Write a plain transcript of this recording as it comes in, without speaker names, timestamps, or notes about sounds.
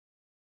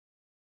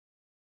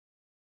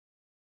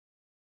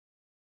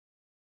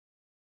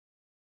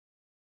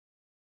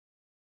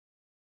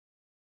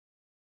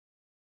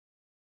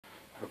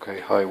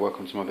Okay, hi,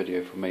 welcome to my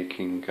video for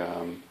making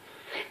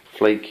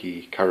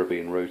flaky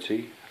Caribbean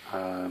roti.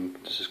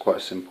 This is quite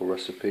a simple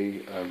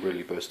recipe,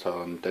 really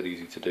versatile and dead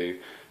easy to do.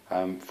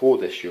 For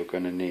this you're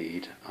going to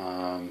need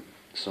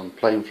some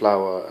plain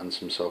flour and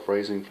some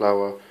self-raising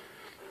flour,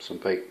 some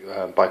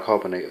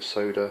bicarbonate of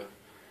soda,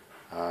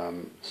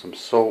 some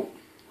salt,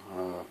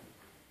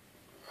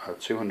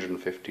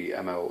 250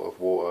 ml of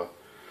water,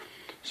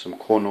 some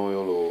corn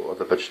oil or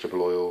other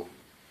vegetable oil,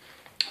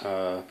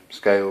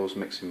 scales,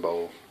 mixing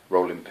bowl,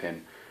 rolling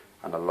pin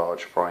and a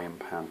large frying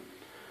pan.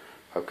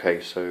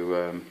 Okay,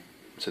 so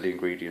to the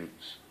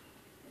ingredients.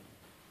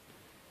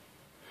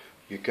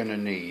 You're going to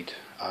need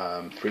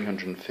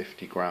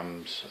 350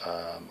 grams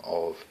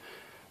of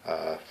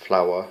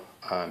flour.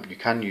 You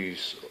can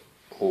use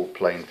all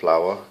plain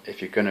flour.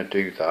 If you're going to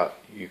do that,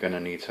 you're going to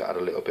need to add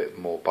a little bit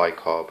more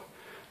bicarb.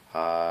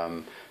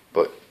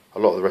 But a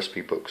lot of the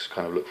recipe books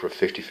kind of look for a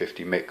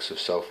 50-50 mix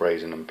of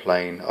self-raising and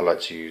plain. I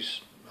like to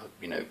use,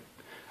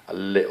 a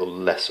little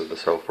less of the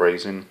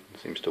self-raising.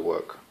 Seems to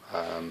work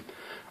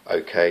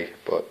okay,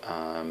 but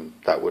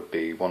that would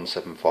be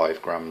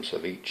 175 grams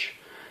of each,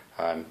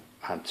 and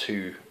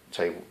two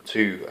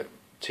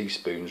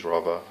teaspoons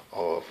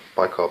of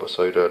bicarb of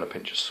soda and a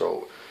pinch of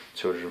salt,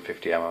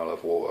 250 ml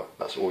of water.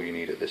 That's all you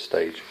need at this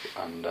stage,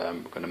 and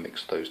we're going to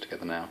mix those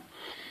together now.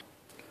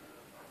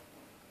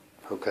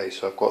 Okay,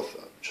 so I've got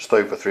just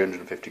over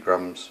 350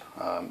 grams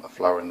of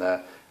flour in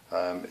there.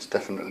 It's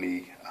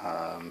definitely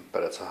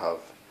better to have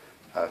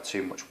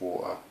too much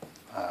water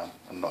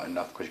and not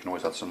enough, because you can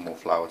always add some more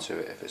flour to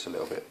it if it's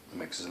the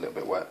mix is a little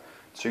bit wet.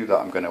 To that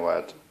I'm going to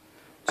add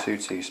 2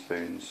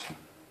 teaspoons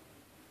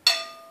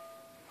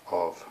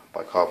of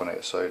bicarbonate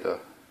of soda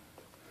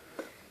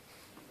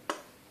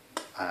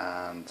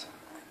and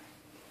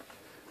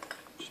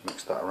just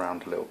mix that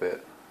around a little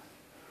bit.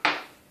 A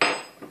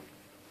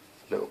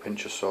little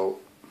pinch of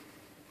salt.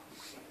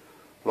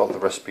 A lot of the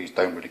recipes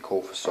don't really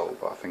call for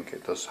salt, but I think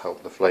it does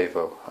help the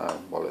flavour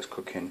while it's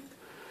cooking.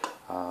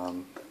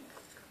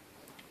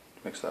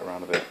 Mix that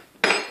around a bit,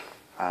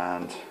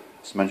 and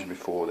as mentioned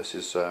before, this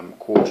is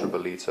quarter of a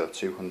litre,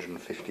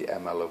 250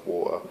 ml of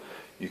water.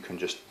 You can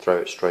just throw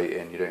it straight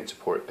in, you don't need to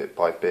pour it bit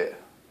by bit.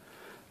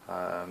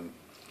 All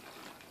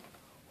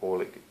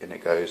in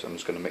it goes. I'm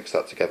just going to mix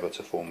that together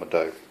to form a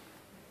dough.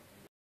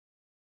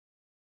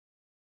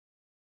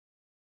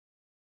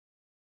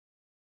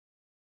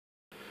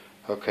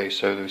 Okay,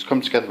 so it's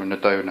come together in a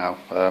dough now.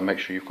 Make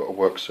sure you've got a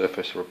work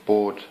surface or a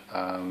board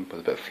with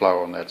a bit of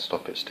flour on there to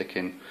stop it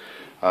sticking.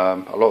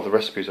 A lot of the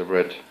recipes I've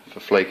read for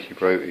flaky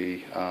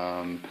roti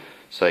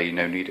say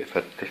need it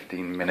for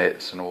 15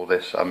 minutes and all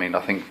this. I mean,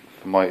 I think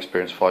from my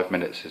experience 5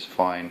 minutes is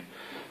fine,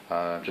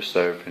 just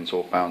so everything's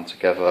all bound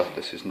together.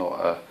 This is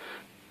not a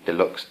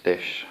deluxe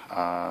dish.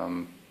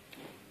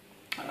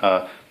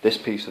 This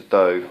piece of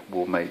dough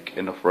will make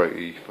enough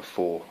roti for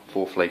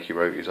four flaky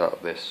rotis out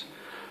of this.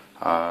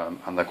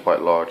 And they're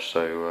quite large,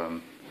 so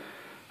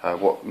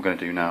what I'm going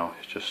to do now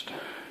is just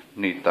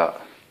knead that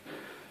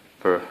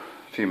for a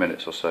few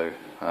minutes or so,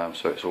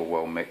 so it's all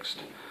well mixed,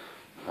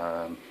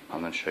 and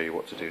then show you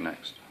what to do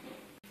next.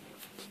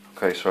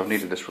 Okay, so I've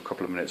kneaded this for a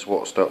couple of minutes.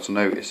 What I'll start to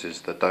notice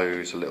is the dough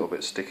is a little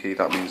bit sticky.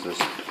 That means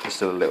there's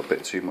still a little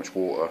bit too much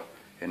water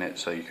in it,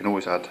 so you can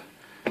always add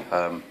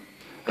a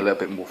little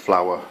bit more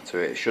flour to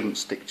it. It shouldn't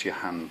stick to your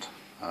hand.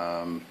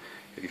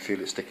 If you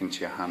feel it sticking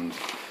to your hand,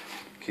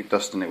 keep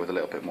dusting it with a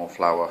little bit more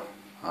flour,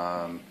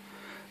 and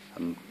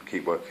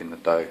keep working the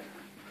dough.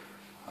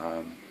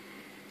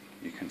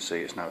 You can see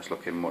it's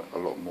looking a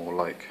lot more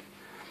like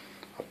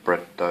a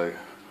bread dough.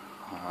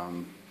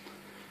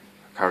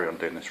 Carry on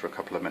doing this for a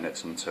couple of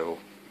minutes until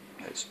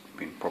it's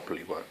been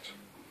properly worked.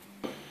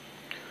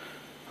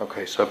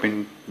 Okay, so I've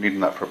been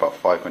kneading that for about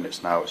 5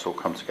 minutes now. It's all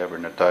come together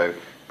in a dough.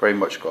 Very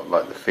much got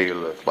like the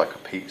feel of like a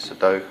pizza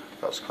dough.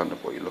 That's kind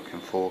of what you're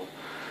looking for.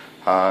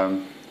 As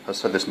I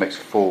said, this makes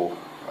 4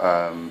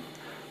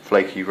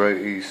 flaky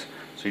rotis,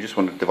 so you just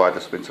want to divide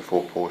this up into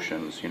 4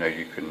 portions. You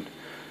can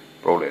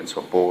roll it into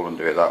a ball and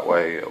do it that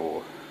way,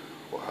 or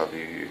what have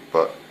you,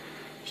 but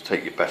just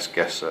take your best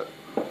guess at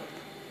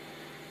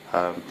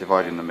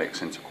dividing the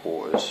mix into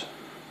quarters.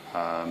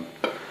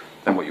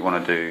 Then what you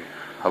want to do,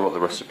 a lot of the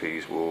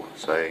recipes will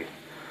say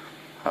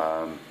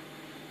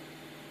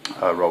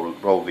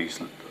roll these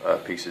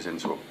pieces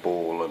into a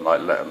ball and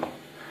let them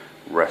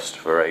rest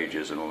for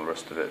ages and all the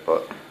rest of it,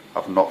 but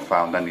I've not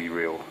found any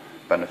real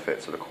benefit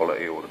to the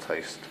quality or the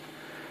taste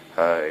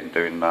in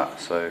doing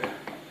that. So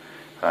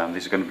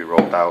these are going to be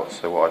rolled out,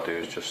 so what I do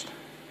is just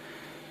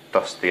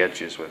dust the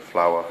edges with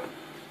flour,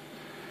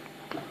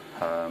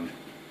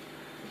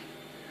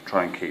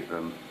 try and keep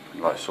them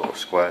in sort of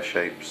square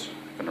shapes.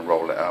 I'm going to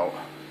roll it out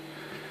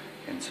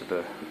into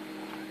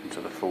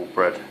the full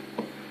bread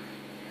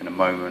in a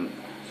moment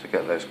to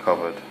get those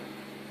covered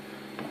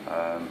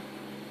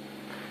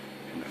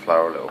in the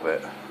flour a little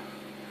bit,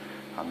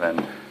 and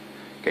then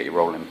get your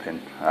rolling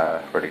pin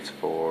ready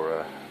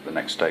for the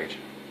next stage.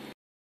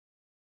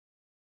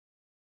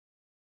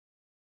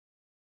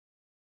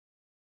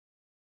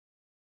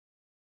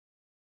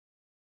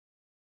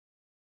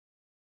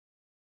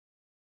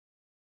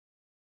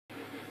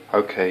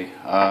 Okay,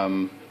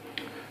 now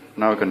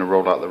we're going to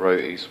roll out the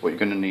rotis. What you're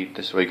going to need,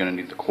 this way you're going to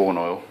need the corn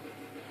oil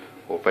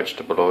or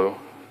vegetable oil.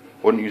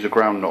 I wouldn't use a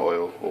groundnut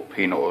oil or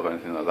peanut oil or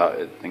anything like that.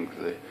 I think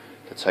the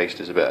taste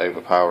is a bit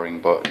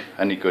overpowering, but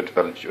any good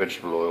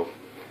vegetable oil.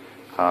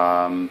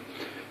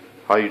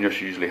 I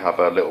just usually have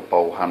a little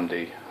bowl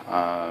handy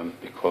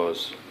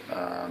because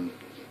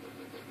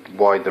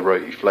why the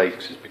roti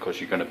flakes is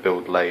because you're going to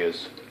build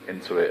layers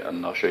into it,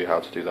 and I'll show you how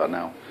to do that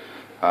now.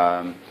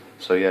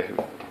 So yeah,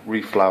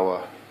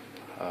 reflour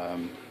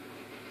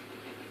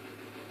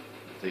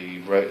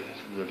the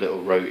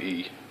little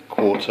roti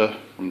quarter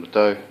from the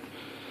dough.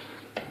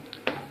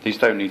 These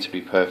don't need to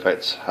be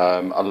perfect.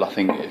 I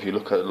think if you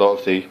look at a lot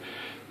of the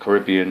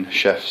Caribbean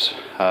chefs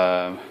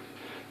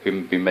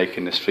who've been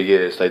making this for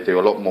years, they do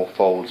a lot more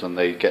folds and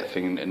they get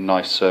things in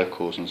nice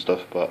circles and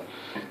stuff, but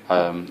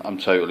I'm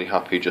totally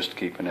happy just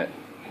keeping it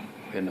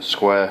in a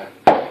square.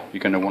 You're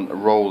going to want to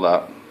roll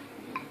that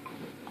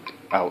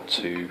out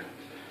to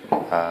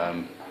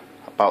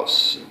about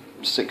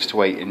 6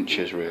 to 8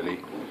 inches really.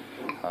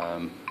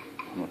 I'm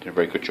not doing a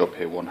very good job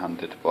here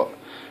one-handed, but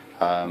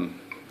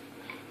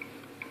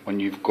when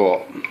you've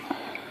got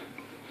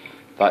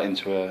that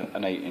into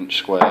an 8-inch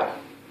square,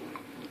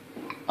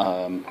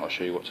 I'll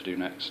show you what to do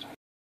next.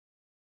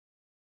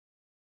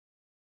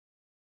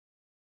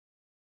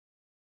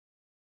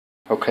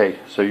 Okay,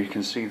 so you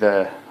can see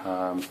there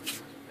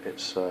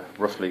it's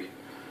roughly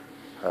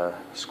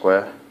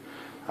square.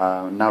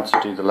 Now to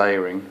do the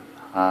layering,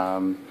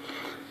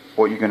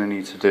 what you're going to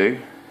need to do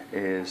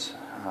is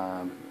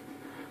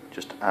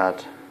just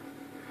add,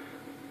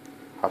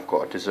 I've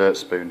got a dessert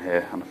spoon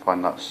here and I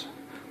find that's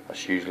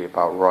usually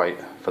about right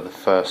for the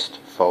first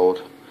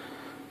fold.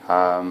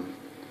 So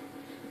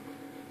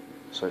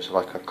it's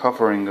like a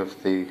covering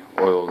of the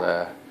oil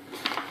there.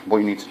 What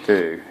you need to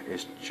do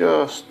is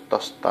just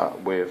dust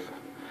that with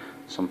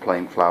some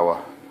plain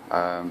flour.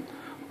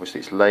 Obviously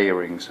it's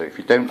layering, so if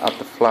you don't add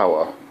the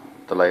flour,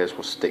 the layers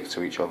will stick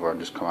to each other and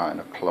just come out in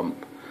a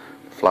clump.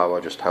 The flour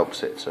just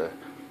helps the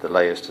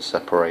layers to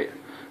separate.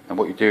 And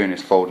what you're doing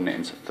is folding it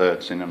into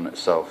thirds in on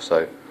itself.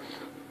 So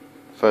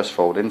first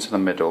fold into the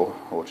middle,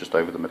 or just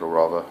over the middle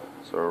rather.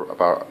 So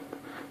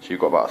you've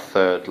got about a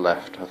third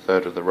left, a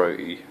third of the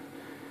roti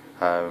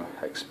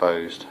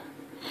exposed.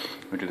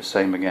 We do the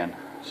same again.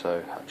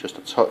 So just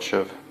a touch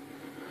of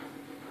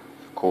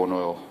corn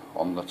oil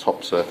on the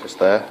top surface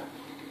there,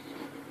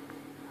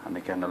 and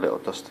again a little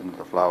dusting of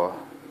the flour,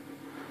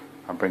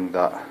 and bring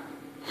that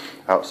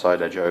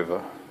outside edge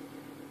over,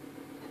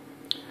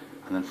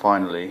 and then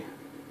finally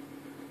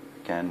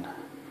again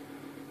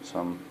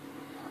some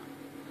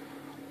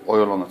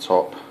oil on the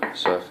top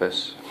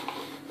surface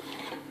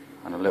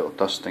and a little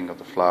dusting of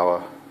the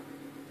flour,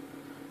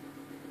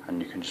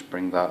 and you can just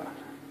bring that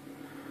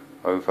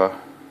over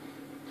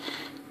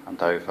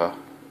and over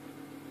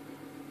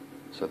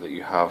so that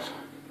you have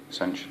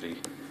essentially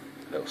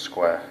a little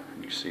square.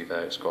 And you see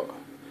there it's got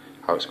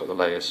the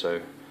layers,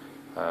 so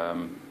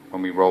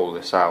when we roll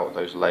this out,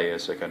 those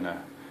layers are going to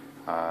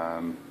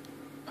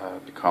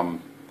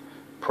become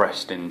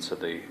pressed into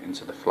the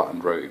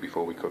flattened roti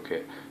before we cook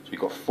it. So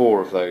you've got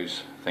 4 of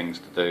those things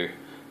to do,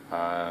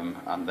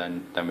 and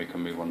then we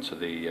can move on to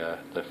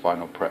the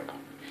final prep.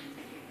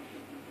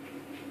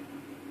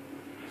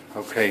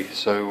 Okay,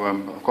 so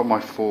I've got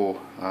my 4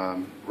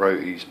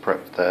 rotis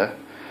prepped there.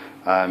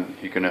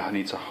 You're going to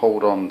need to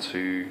hold on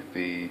to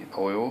the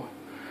oil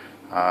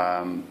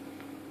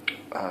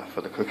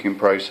for the cooking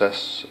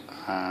process,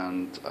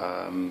 and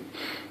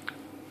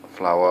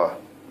flour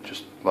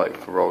just like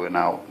for rolling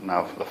out.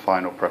 Now for the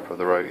final prep of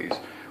the rotis,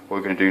 what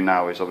we're going to do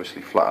now is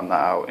obviously flatten that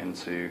out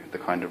into the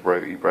kind of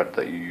roti bread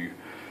that you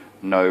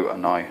know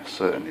and I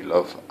certainly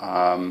love.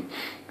 You're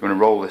going to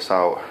roll this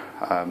out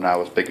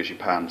now as big as you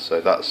can, so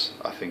that's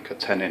I think a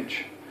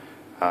 10-inch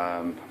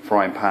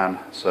frying pan,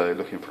 so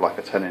looking for like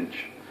a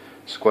 10-inch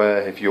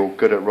square. If you're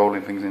good at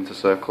rolling things into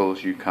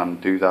circles, you can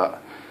do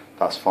that,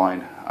 that's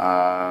fine.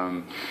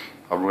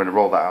 We're going to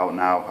roll that out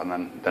now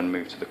and then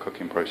move to the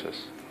cooking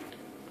process.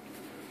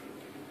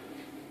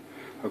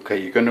 Okay,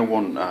 you're going to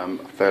want a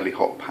fairly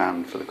hot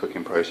pan for the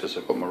cooking process.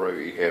 I've got my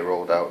roti here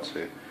rolled out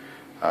to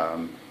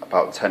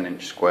about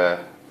 10-inch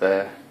square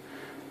there.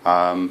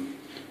 I've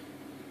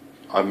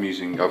got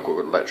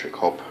an electric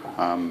hob.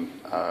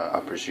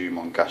 I presume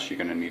on gas you're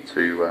going to need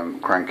to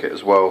crank it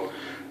as well.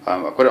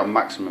 I've got it on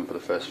maximum for the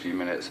first few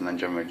minutes and then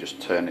generally just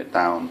turn it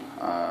down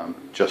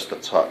just a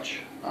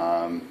touch.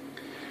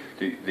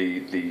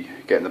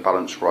 Getting the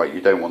balance right, you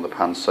don't want the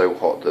pan so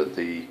hot that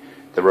the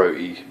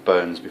roti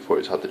burns before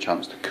it's had the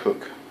chance to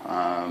cook,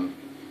 and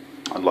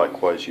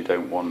likewise you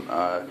don't want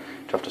to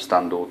have to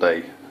stand all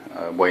day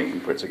waiting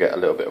for it to get a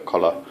little bit of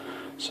colour.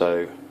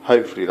 So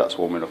hopefully that's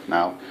warm enough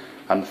now,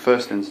 and the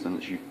first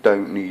instance you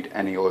don't need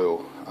any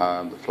oil.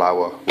 The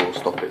flour will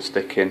stop it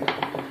sticking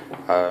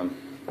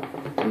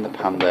in the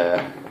pan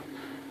there,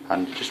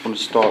 and you just want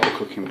to start the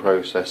cooking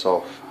process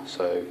off.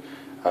 So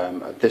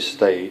at this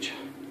stage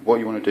what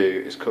you want to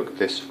do is cook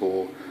this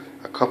for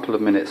a couple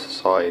of minutes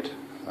aside,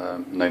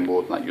 no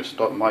more than that. You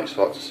might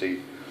start to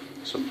see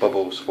some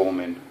bubbles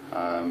forming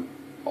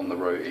on the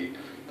roti,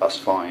 that's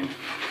fine.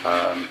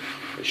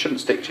 It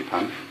shouldn't stick to your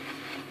pan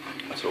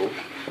at all.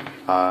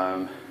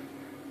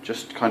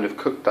 Just kind of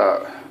cook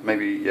that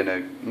maybe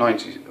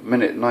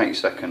 90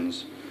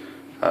 seconds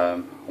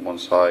on one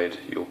side.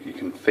 You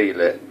can feel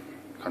it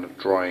kind of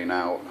drying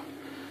out,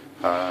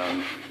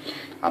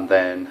 and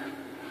then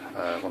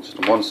once it's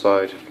on one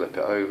side, flip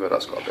it over.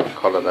 That's got a bit of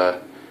colour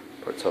there,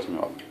 but it tells me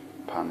my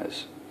pan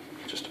is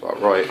just about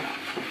right.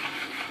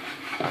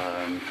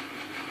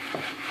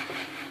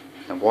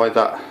 And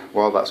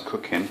while that's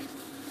cooking,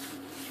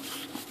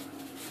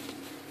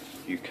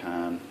 you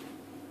can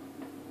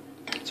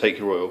take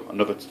your oil,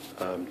 another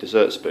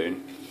dessert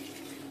spoon,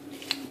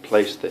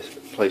 place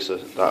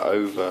that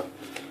over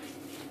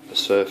the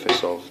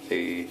surface of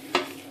the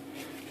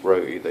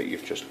roti that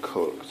you've just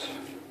cooked,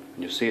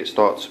 and you'll see it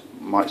start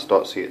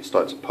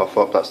to puff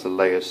up. That's the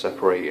layers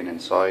separating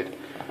inside.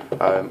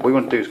 What you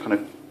want to do is kind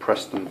of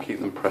press them, keep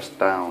them pressed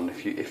down.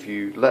 If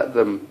you let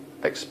them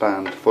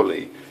expand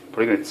fully, you're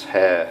probably going to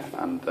tear,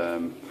 and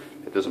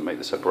it doesn't make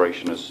the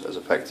separation as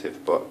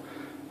effective. But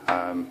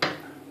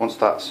once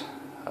that's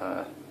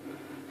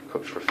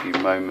cooked for a few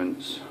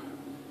moments,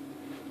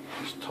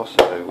 just toss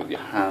it over with your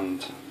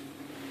hand,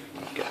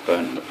 get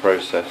burnt in the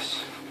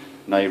process.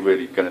 Now you're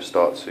really going to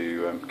start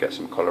to get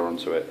some colour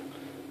onto it.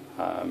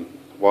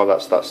 While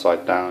that's that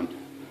side down,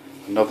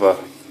 another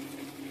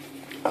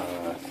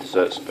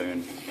dessert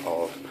spoon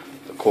of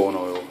the corn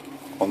oil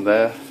on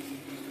there,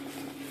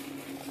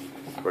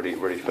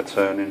 ready for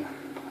turning.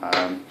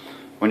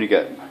 When you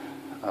get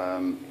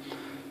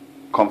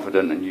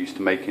confident and used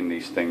to making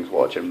these things,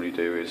 what I generally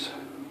do is,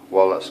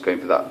 while that's going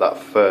through that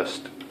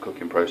first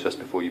cooking process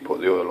before you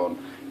put the oil on,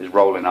 is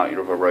rolling out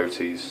your other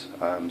rotis,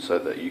 so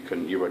that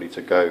you're ready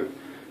to go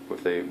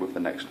with the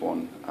next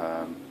one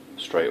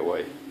straight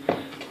away.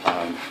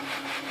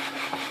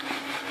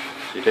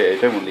 So you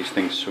don't want these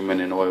things swimming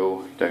in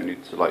oil. You don't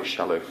need to like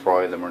shallow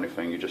fry them or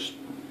anything. You're just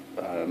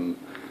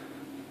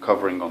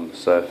covering on the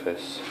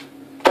surface.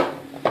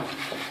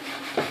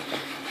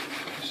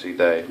 See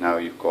there, now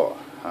you've got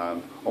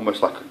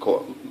almost like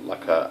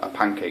a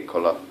pancake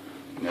colour,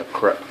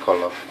 crepe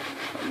colour,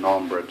 a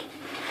naan bread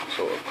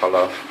sort of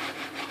colour.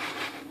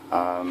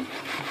 And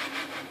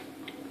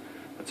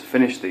to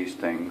finish these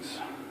things,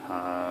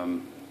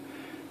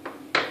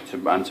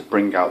 to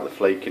bring out the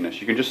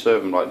flakiness, you can just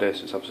serve them like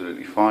this. It's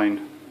absolutely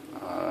fine.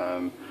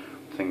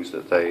 Things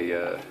that they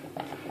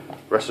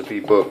recipe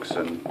books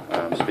and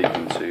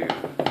speaking to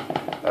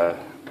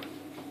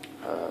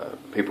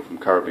people from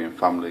Caribbean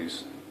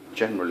families,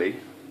 generally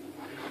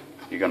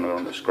you're going to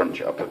want to scrunch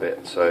it up a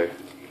bit. So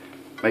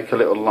make a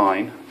little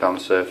line down the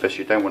surface.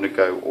 You don't want to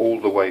go all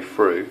the way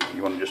through.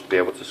 You want to just be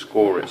able to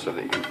score it so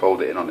that you can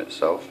fold it in on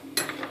itself.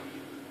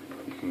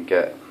 You can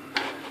get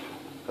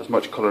as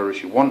much colour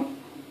as you want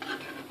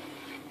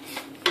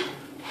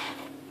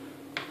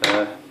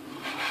there.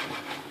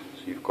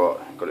 So you've got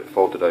it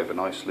folded over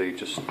nicely.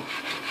 Just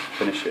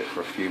finish it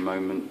for a few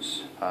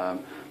moments.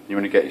 You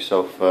want to get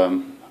yourself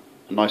a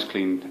nice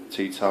clean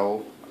tea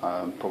towel,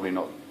 probably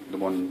not the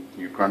one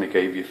your granny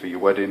gave you for your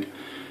wedding,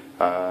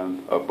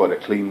 but a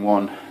clean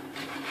one.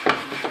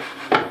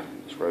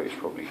 This roti's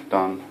probably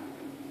done,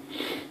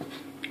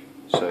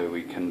 so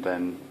we can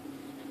then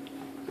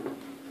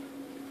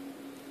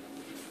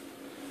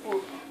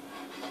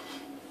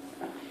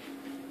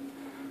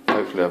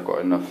hopefully I've got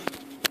enough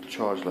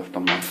charge left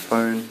on my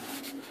phone.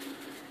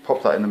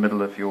 Pop that in the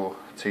middle of your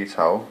tea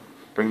towel,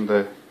 bring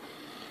the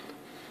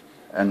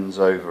ends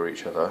over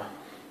each other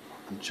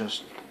and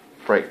just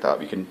break that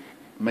up. You can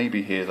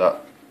maybe hear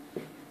that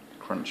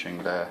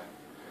crunching there,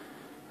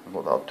 and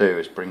what that'll do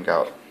is bring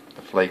out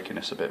the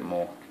flakiness a bit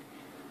more,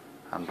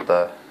 and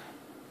there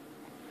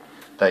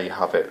you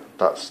have it.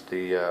 That's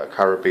the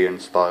Caribbean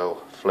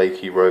style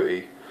flaky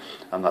roti,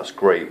 and that's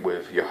great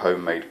with your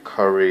homemade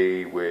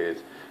curry,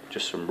 with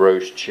just some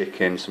roast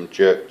chicken, some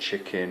jerk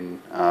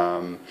chicken,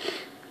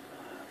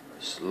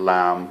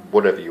 lamb,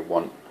 whatever you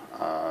want,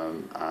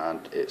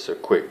 and it's a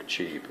quick,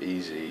 cheap,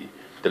 easy,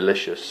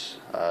 delicious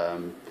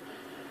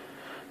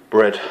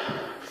bread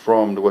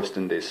from the West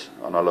Indies,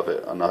 and I love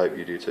it, and I hope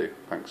you do too.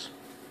 Thanks.